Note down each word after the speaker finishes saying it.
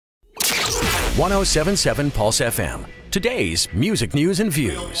107.7 Pulse FM. Today's music news and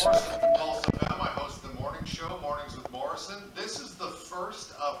views. Pulse FM. I host the morning show, Mornings with Morrison. This is the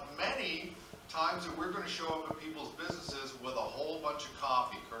first of many times that we're going to show up at people's businesses with a whole bunch of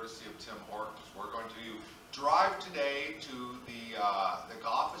coffee, courtesy of Tim Hortons. We're going to drive today to the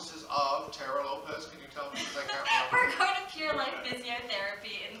offices of Tara Lopez. Can you tell me? We're going to Pure Life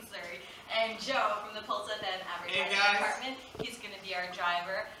Physiotherapy in Surrey, and Joe from the Pulse FM advertising department. He's going to be our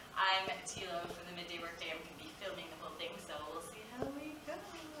driver. I'm Tilo from the Midday Workday. I'm going to be filming the whole thing, so we'll see how we go.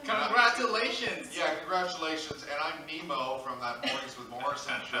 Congratulations! Yeah, congratulations. And I'm Nemo from that Mornings with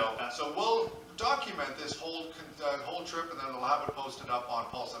Morrison show. So we'll document this whole trip, and then we'll have it posted up on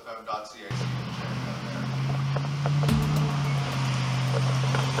pulsefm.ca. So you can check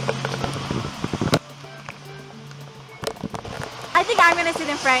I think I'm going to sit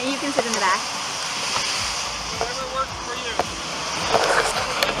in front and you can sit in the back. Whatever works for you.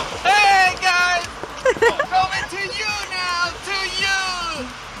 Hey guys! Coming to you now! To you!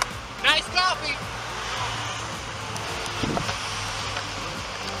 Nice coffee!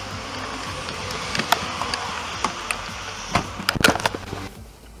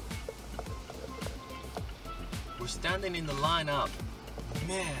 We're standing in the lineup.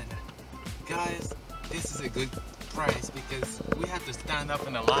 Man, guys, this is a good price because we have to stand up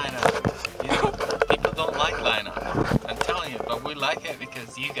in a lineup. You know, people don't like lineup. I'm telling you, but we like it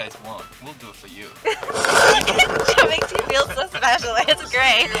because you guys won't. We'll do it for you. It makes you feel so special. It's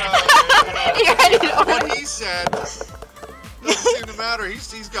great. You're ready to order. what he said doesn't seem to matter.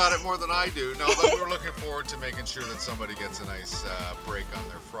 He's got it more than I do. No, but we're looking forward to making sure that somebody gets a nice break on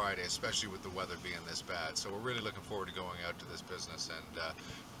their Friday, especially with the weather being this bad. So we're really looking forward to going out to this business and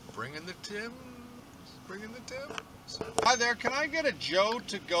bringing the Tim. Bringing the Tim. Hi there. Can I get a Joe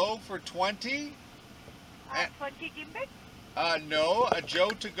to go for 20? 20 gimbits? No, a Joe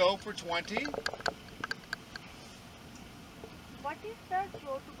to go for 20. What is the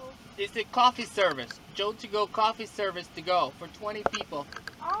Joe to go? It's the coffee service. Joe to go coffee service to go for 20 people.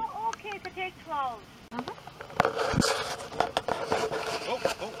 Oh, okay, so take 12. Oh,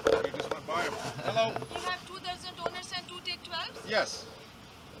 you just went by him. Hello. You have 2 dozen donors and 2 take 12s? Yes.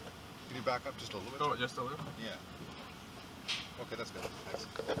 Can you back up just a little bit? Oh, just a little? Yeah. Okay, that's good. Thanks.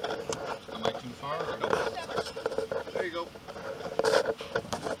 Am I too far? Or No. There you go.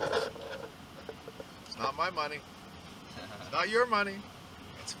 It's not my money. It's not your money.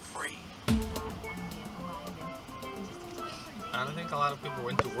 It's free. I don't think a lot of people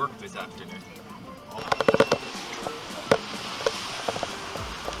went to work this afternoon.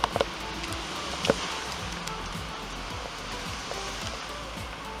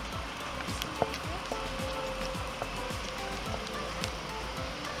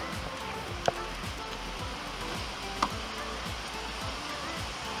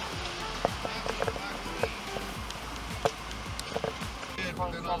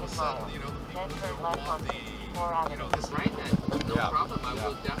 Then all of a sudden, you know, the people who don't want the, you know, this Right then. No problem. I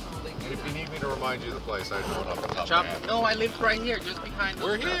will definitely And do if you that. need me to remind you of the place, I know it off the top Chop. of my head. No, I live right here, just behind us.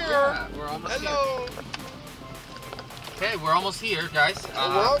 We're here. Yeah, we're almost Hello. here. Okay, we're almost here, guys. We're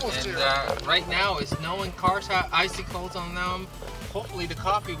almost here. Right now, it's snowing. Cars have icicles on them. Hopefully, the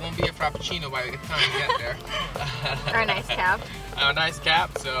coffee won't be a frappuccino by the time we get there. Or a nice cap. A nice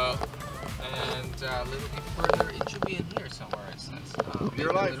cap. So, and a little bit further, it should be in here somewhere. It says.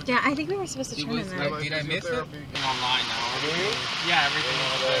 Your life. Yeah, I think we were supposed to It turn was in like, there. did I miss it? Physiotherapy. It's online now. Yeah, everything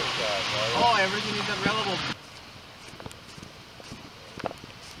is there. Oh, everything is available.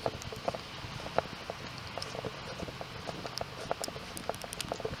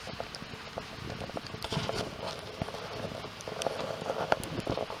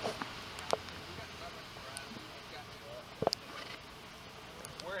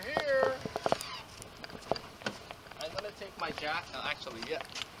 We're here. I'm gonna take my jacket. Actually, yeah.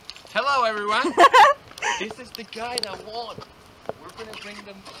 Hello, everyone. This is the guide I want. We're gonna bring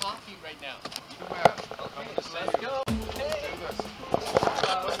them coffee right now. Let's go. Hey.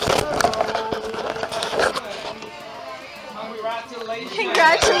 Congratulations.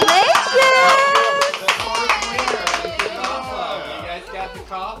 Congratulations! Awesome. You guys got the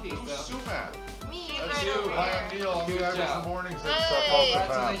coffee. So. Suman. Me, That's right you. over Hi, here. I'm Neil. I'm Good the Average job. Mornings at Hi. Pulse FM.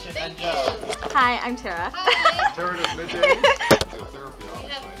 Congratulations. And Thank Joe. Hi, I'm Tara. Hi. Tara does midday physiotherapy. We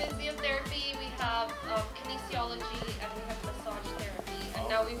have physiotherapy, we have kinesiology, and we have massage therapy. And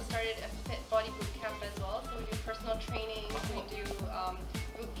now we've started a fit body boot camp as well. So we do personal training, we do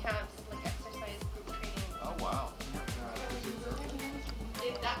boot camps, like exercise group training. Oh, wow.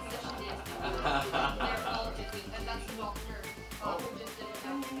 That session is they're all busy, and that's the doctor who just did that.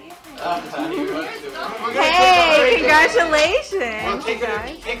 Hey, Congratulations. We'll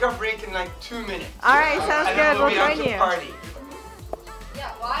take our break in like 2 minutes. All right, sounds good. We'll join you. Party.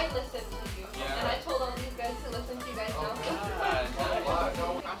 Yeah, well, I listened to you, and I told all these guys to listen to you guys now. Too,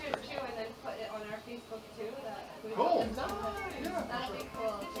 and then put it on our Facebook too. Cool. That'd be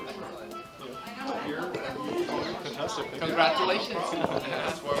cool. Congratulations. It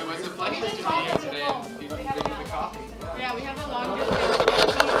was a pleasure to be here today and bring you the coffee. Yeah, we have a long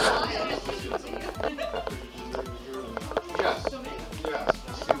Yes. Yes.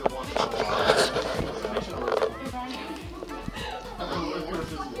 See the one.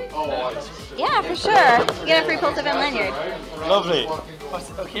 Yeah, for sure. You get a free Pulse FM lanyard. Lovely.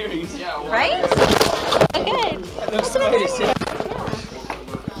 Right? Okay.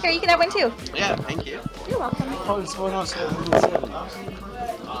 Here, you can have one too. Yeah, thank you. You're welcome. Pulse 107.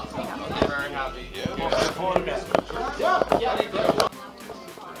 Very happy.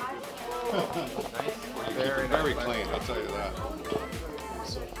 Very, very clean, I'll tell you that.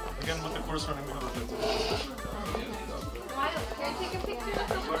 So, again, with the course running, we have a Can I take a picture of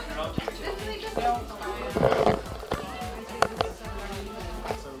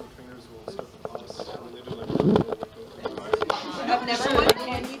I've never won.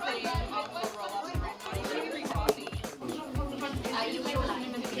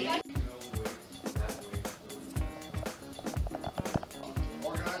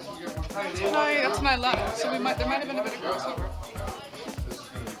 No, that's my left, so there might have been a bit of crossover.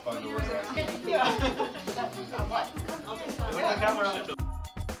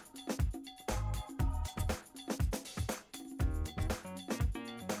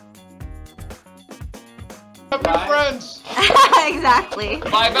 Happy friends! Exactly.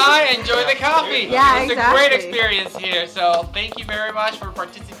 Bye-bye, enjoy the coffee. Yeah, it's exactly. a great experience here, so thank you very much for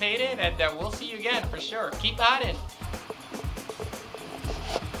participating, and we'll see you again for sure. Keep at it.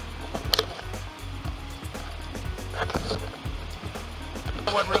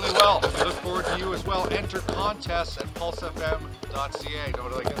 Went really well. We look forward to you as well. Enter contests at pulsefm.ca. Know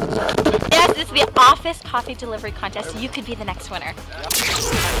what I get? Yes, it's the office coffee delivery contest. You could be the next winner.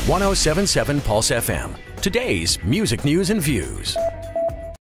 1077 Pulse FM. Today's music news and views.